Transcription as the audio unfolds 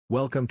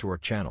Welcome to our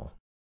channel.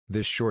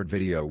 This short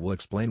video will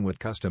explain what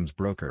customs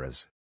broker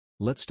is.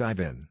 Let's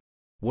dive in.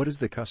 What is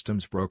the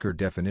customs broker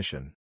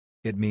definition?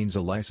 It means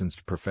a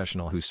licensed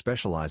professional who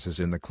specializes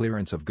in the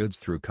clearance of goods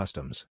through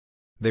customs.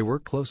 They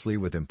work closely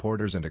with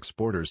importers and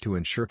exporters to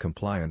ensure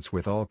compliance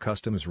with all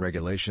customs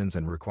regulations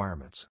and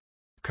requirements.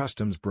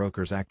 Customs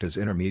brokers act as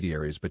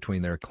intermediaries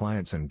between their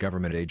clients and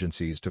government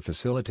agencies to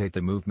facilitate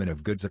the movement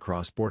of goods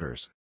across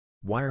borders.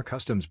 Why are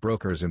customs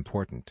brokers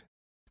important?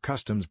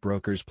 Customs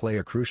brokers play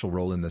a crucial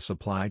role in the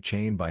supply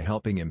chain by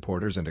helping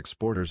importers and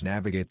exporters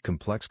navigate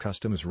complex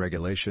customs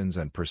regulations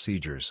and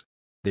procedures.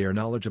 They are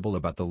knowledgeable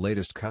about the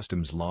latest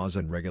customs laws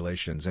and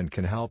regulations and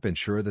can help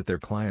ensure that their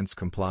clients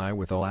comply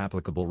with all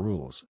applicable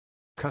rules.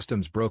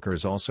 Customs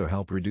brokers also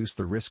help reduce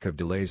the risk of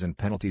delays and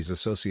penalties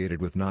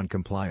associated with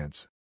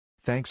non-compliance.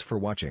 Thanks for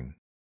watching.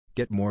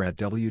 Get more at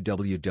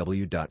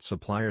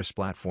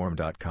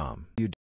www.suppliersplatform.com.